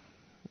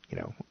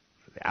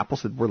 Apple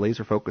said we're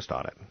laser focused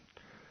on it.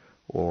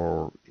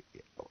 Or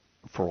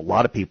for a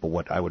lot of people,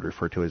 what I would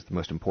refer to as the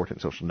most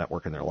important social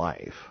network in their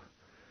life.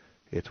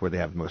 It's where they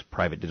have the most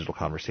private digital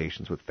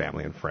conversations with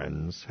family and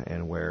friends,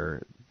 and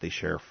where they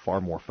share far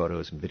more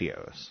photos and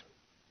videos.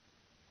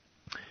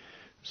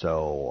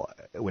 So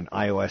when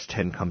iOS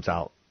 10 comes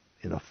out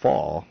in the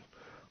fall,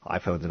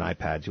 iPhones and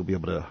iPads, you'll be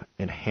able to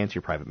enhance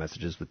your private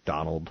messages with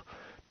Donald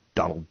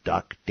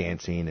Duck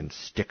dancing and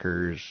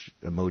stickers.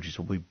 Emojis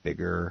will be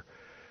bigger.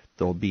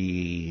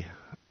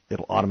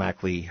 It'll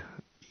automatically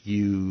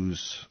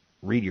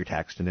read your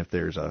text, and if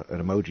there's an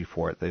emoji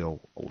for it, they'll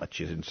let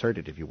you insert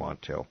it if you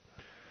want to.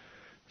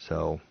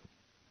 So,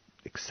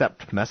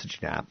 except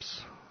messaging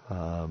apps,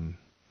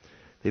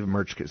 they've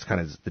emerged as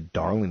kind of the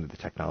darling of the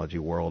technology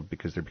world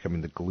because they're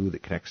becoming the glue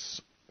that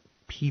connects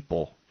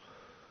people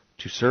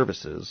to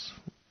services.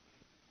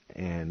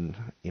 And,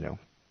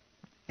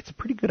 it's a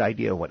pretty good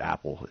idea what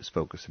Apple is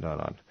focusing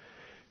on.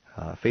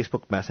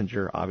 Facebook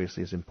Messenger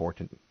obviously is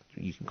important.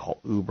 You can call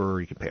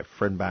Uber. You can pay a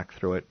friend back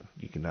through it.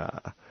 You can,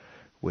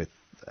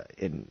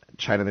 in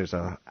China, there's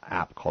an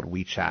app called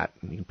WeChat,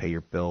 and you can pay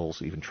your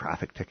bills, even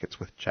traffic tickets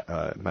with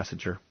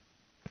Messenger.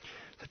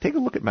 So take a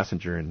look at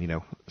Messenger,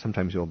 and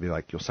sometimes you'll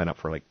sign up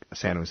for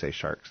San Jose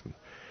Sharks, and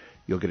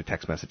you'll get a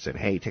text message saying,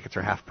 "Hey, tickets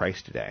are half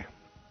price today."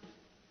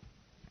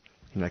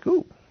 And you're like,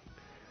 "Ooh,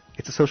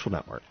 it's a social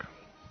network."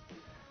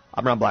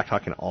 I'm Ron Black,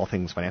 talking all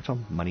things financial,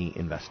 money,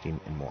 investing,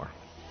 and more.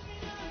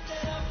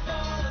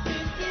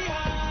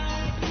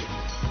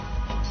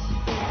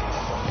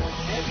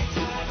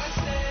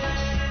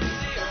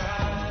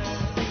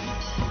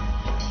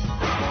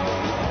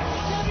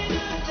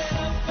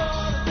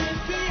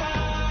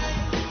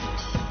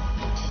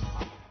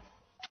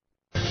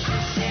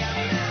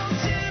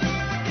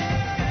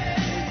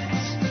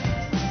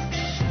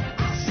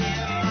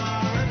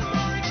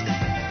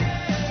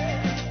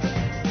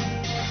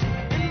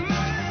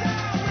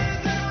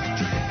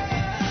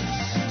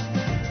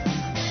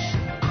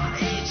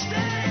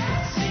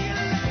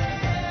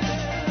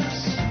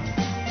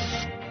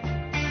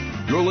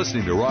 You're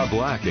listening to Rob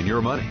Black and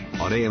Your Money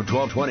on AM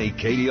 1220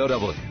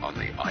 KDOW on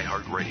the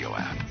iHeartRadio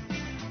app.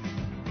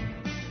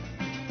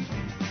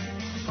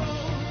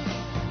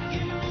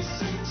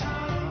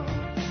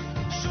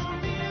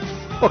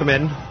 Welcome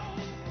in.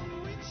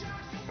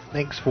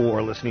 Thanks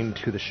for listening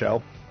to the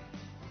show.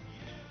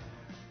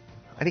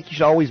 I think you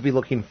should always be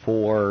looking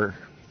for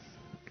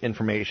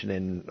information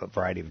in a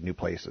variety of new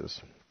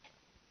places.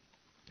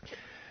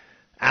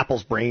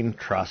 Apple's Brain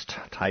Trust,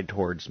 tied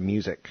towards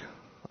music,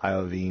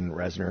 Iovine,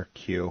 Reznor,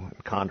 Q,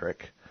 and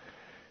Kondrik,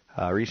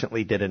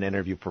 recently did an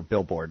interview for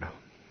Billboard.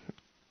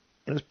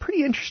 It was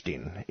pretty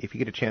interesting. If you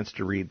get a chance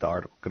to read the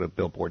article, go to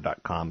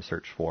Billboard.com,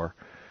 search for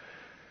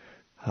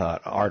an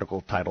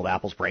article titled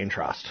Apple's Brain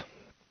Trust.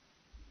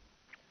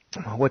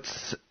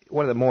 What's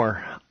one of the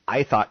more,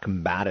 I thought,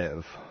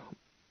 combative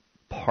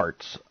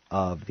parts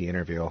of the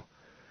interview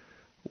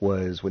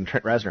was when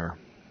Trent Reznor,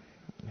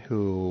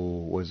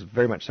 who was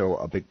very much so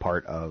a big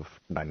part of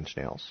Nine Inch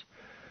Nails,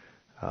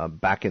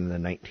 back in the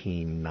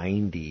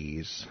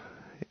 1990s,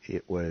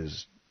 it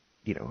was,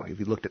 if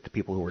you looked at the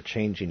people who were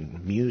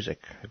changing music,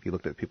 if you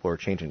looked at the people who were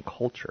changing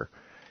culture,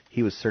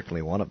 he was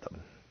certainly one of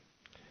them.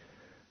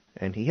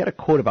 And he had a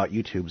quote about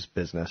YouTube's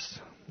business,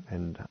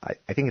 and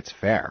I think it's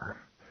fair.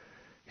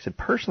 He said,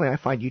 "Personally, I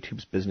find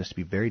YouTube's business to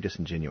be very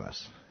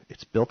disingenuous.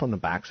 It's built on the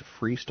backs of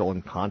free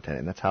stolen content,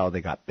 and that's how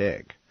they got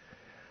big.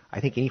 I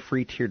think any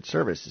free tiered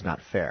service is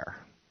not fair.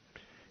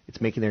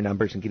 It's making their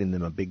numbers and getting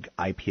them a big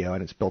IPO,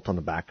 and it's built on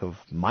the back of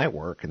my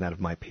work and that of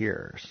my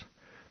peers.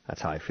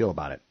 That's how I feel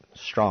about it,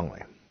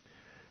 strongly.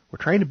 We're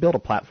trying to build a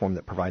platform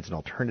that provides an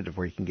alternative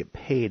where you can get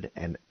paid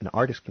and an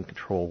artist can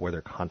control where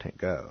their content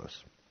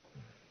goes."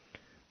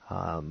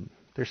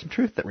 There's some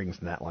truth that rings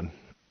in that one,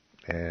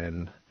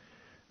 and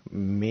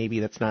maybe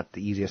that's not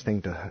the easiest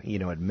thing to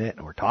admit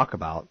or talk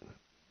about,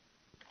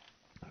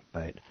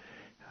 but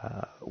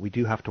we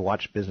do have to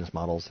watch business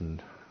models,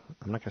 and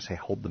I'm not going to say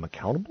hold them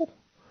accountable,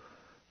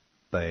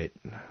 but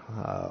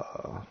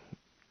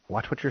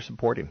watch what you're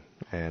supporting,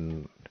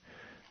 and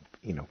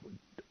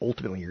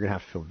ultimately you're going to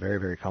have to feel very,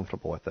 very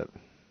comfortable with it.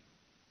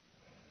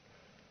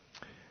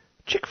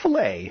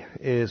 Chick-fil-A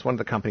is one of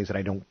the companies that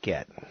I don't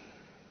get.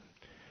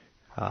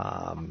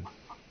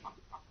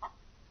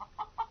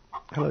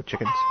 Hello,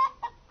 chickens.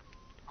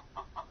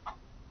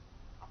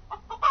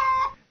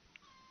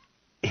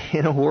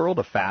 In a world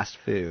of fast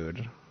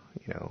food,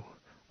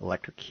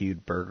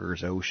 electrocuted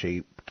burgers,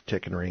 O-shaped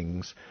chicken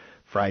rings,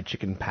 fried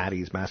chicken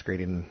patties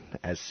masquerading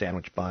as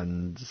sandwich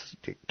buns,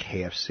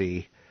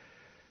 KFC,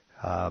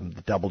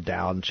 the Double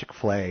Down,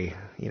 Chick-fil-A,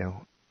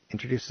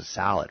 introduced a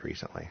salad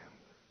recently.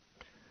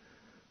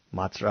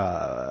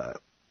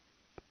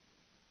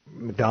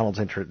 McDonald's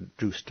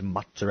introduced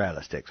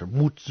mozzarella sticks, or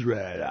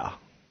mozzarella.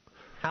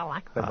 I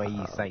like the way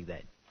you say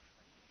that.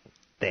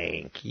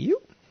 Thank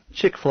you.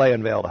 Chick-fil-A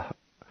unveiled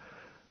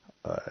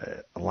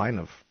a line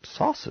of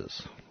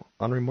sauces.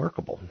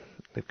 Unremarkable.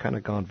 They've kind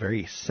of gone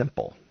very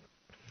simple,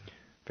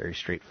 very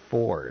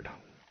straightforward.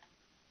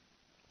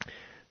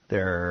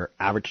 Their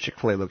average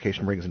Chick-fil-A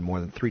location brings in more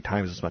than 3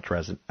 times as much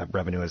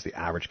revenue as the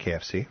average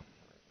KFC.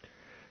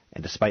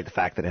 And despite the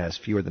fact that it has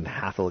fewer than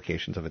half the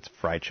locations of its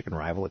fried chicken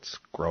rival, it's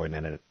growing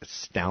at an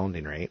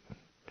astounding rate.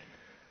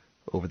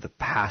 Over the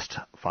past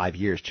 5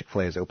 years,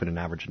 Chick-fil-A has opened an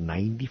average of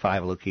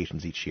 95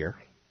 locations each year.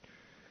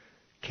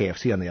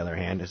 KFC, on the other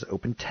hand, has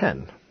opened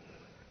 10.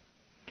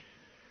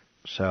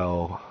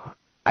 So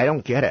I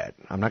don't get it.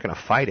 I'm not going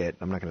to fight it.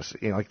 I'm not going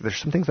to, there's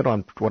some things that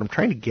what I'm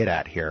trying to get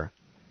at here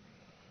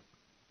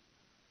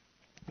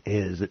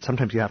is that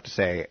sometimes you have to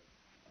say,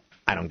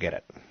 I don't get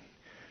it.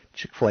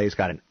 Chick-fil-A's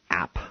got an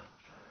app,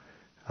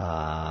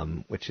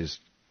 which is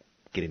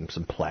getting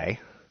some play.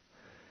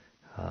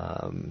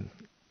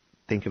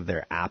 Think of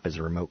their app as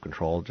a remote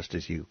control, just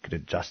as you could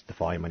adjust the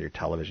volume on your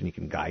television. You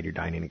can guide your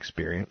dining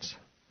experience.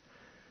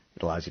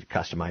 It allows you to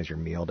customize your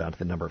meal down to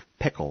the number of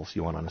pickles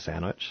you want on a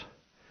sandwich.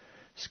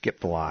 Skip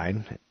the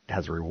line. It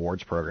has a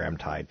rewards program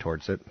tied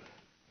towards it.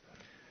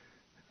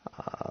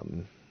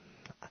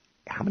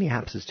 How many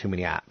apps is too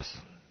many apps?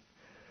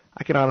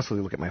 I can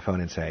honestly look at my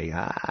phone and say,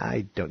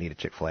 I don't need a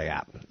Chick-fil-A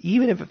app.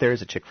 Even if there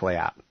is a Chick-fil-A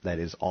app that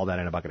is all that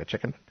in a bucket of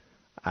chicken,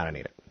 I don't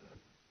need it.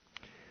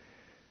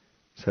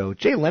 So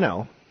Jay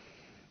Leno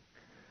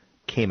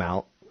came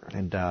out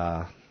and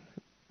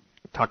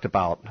talked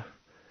about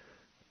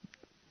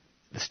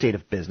the state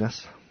of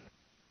business.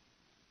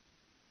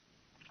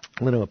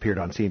 Leno appeared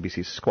on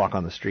CNBC's Squawk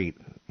on the Street.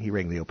 He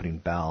rang the opening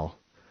bell,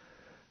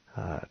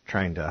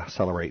 trying to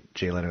celebrate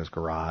Jay Leno's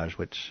Garage,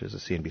 which is a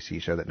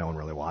CNBC show that no one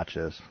really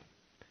watches.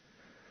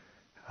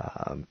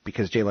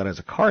 Because Jay Leno is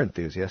a car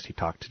enthusiast, he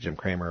talked to Jim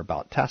Cramer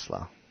about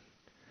Tesla.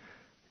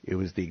 It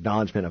was the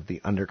acknowledgement of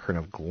the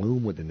undercurrent of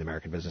gloom within the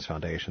American Business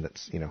Foundation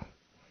that's,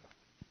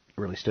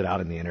 really stood out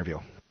in the interview.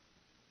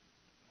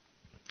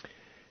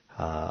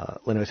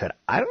 Leno said,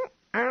 I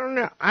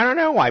don't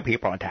know why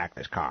people attack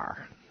this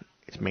car.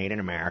 It's made in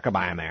America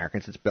by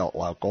Americans. It's built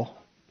local.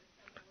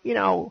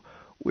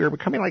 We're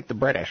becoming like the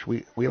British.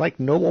 We like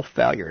noble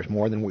failures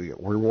more than we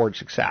reward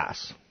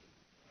success.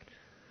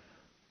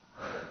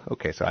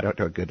 Okay, so I don't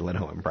do a good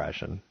Leno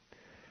impression.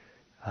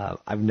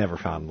 I've never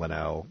found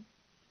Leno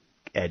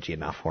edgy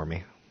enough for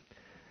me.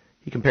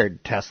 He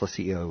compared Tesla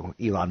CEO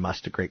Elon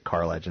Musk to great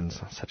car legends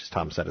such as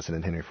Thomas Edison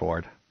and Henry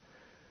Ford.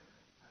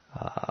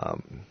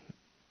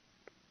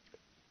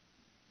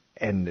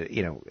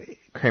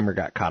 Kramer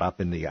got caught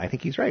up in I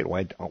think he's right.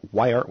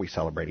 Why aren't we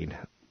celebrating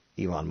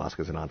Elon Musk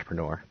as an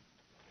entrepreneur?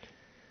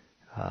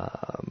 I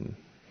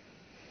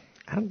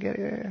don't get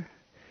it.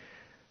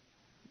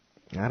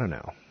 I don't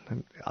know.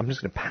 I'm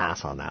just going to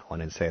pass on that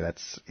one and say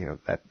that's going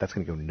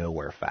to go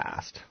nowhere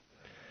fast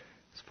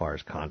as far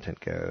as content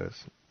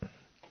goes.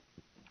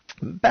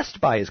 Best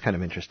Buy is kind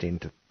of interesting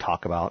to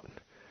talk about. Do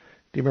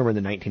you remember in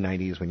the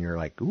 1990s when you're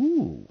like,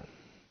 ooh,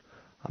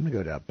 I'm going to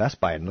go to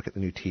Best Buy and look at the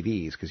new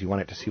TVs because you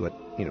wanted to see what,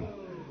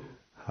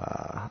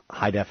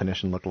 high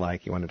definition looked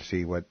like. You wanted to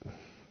see what,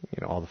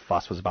 all the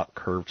fuss was about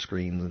curved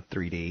screens and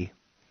 3D.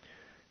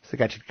 So they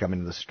got you to come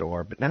into the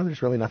store. But now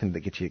there's really nothing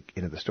that gets you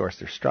into the store, so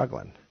they're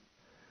struggling.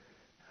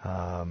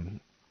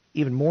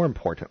 Even more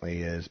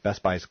importantly is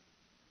Best Buy's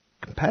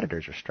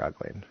competitors are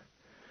struggling.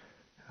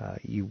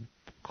 You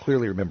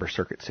clearly remember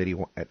Circuit City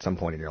at some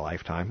point in your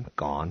lifetime,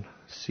 gone.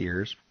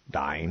 Sears,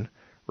 dying.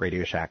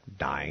 Radio Shack,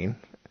 dying.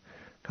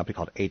 A company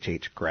called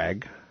H.H.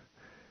 Gregg.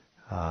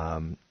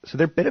 So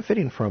they're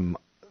benefiting from,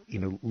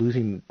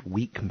 losing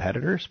weak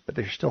competitors, but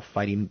they're still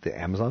fighting the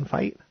Amazon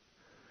fight.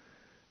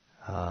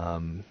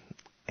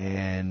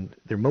 And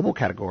their mobile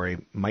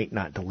category might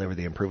not deliver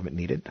the improvement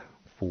needed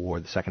for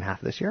the second half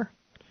of this year.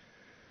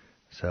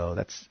 So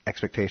that's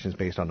expectations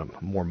based on a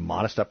more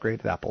modest upgrade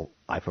to the Apple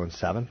iPhone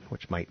 7,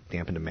 which might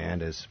dampen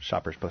demand as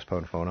shoppers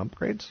postpone phone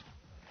upgrades.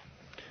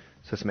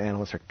 So some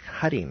analysts are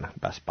cutting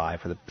Best Buy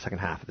for the second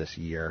half of this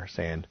year,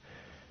 saying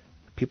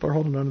people are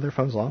holding on to their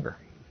phones longer.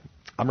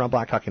 I'm Rob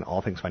Black, talking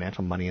all things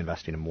financial, money,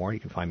 investing, and more. You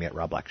can find me at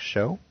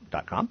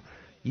robblackshow.com,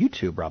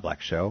 YouTube Rob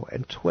Black Show,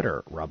 and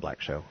Twitter Rob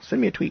Black Show.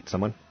 Send me a tweet,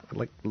 someone.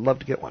 I'd love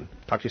to get one.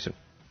 Talk to you soon.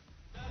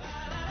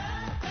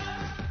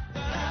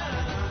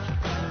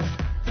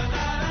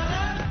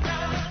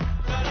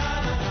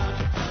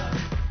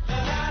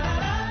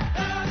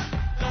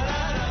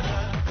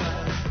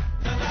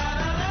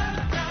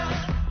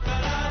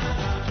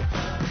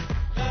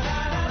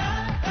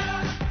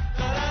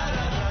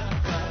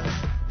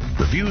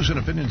 Views and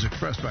opinions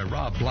expressed by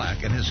Rob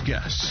Black and his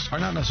guests are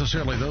not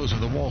necessarily those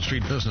of the Wall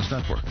Street Business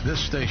Network, this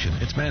station,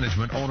 its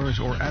management, owners,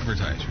 or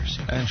advertisers,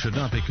 and should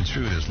not be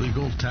construed as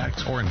legal,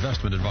 tax, or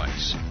investment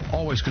advice.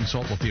 Always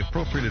consult with the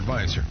appropriate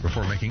advisor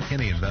before making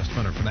any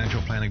investment or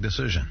financial planning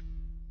decision.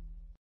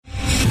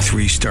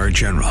 3-star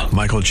General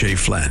Michael J.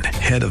 Flynn,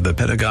 head of the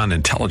Pentagon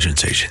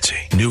Intelligence Agency,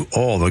 knew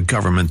all the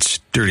government's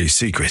dirty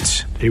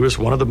secrets. He was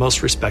one of the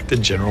most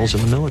respected generals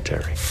in the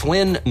military.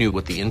 Flynn knew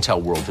what the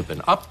intel world had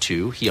been up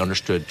to. He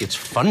understood its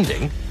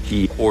funding.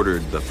 He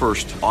ordered the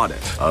first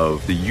audit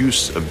of the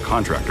use of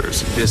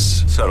contractors.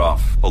 This set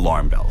off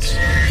alarm bells.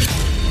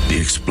 The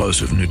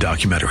explosive new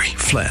documentary,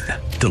 Flynn,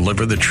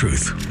 Deliver the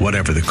Truth,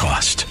 Whatever the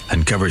Cost,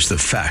 uncovers the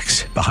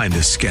facts behind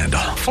this scandal.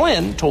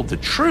 Flynn told the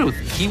truth.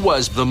 He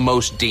was the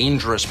most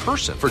dangerous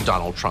person for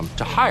Donald Trump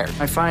to hire.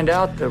 I find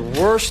out the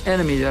worst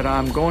enemy that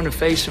I'm going to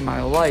face in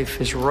my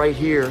life is right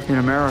here in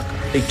America.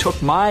 They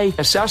took my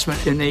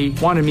assessment and they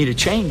wanted me to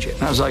change it.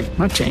 And I was like, I'm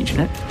not changing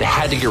it. They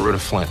had to get rid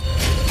of Flynn.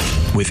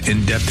 With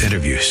in-depth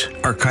interviews,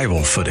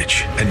 archival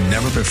footage, and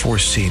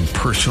never-before-seen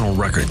personal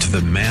records of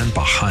the man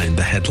behind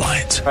the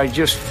headlines. I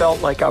just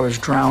felt like I was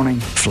drowning.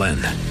 Flynn,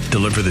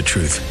 Deliver the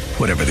Truth,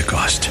 Whatever the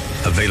Cost.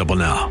 Available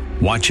now.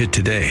 Watch it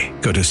today.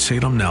 Go to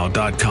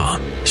salemnow.com.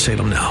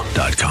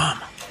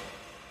 salemnow.com.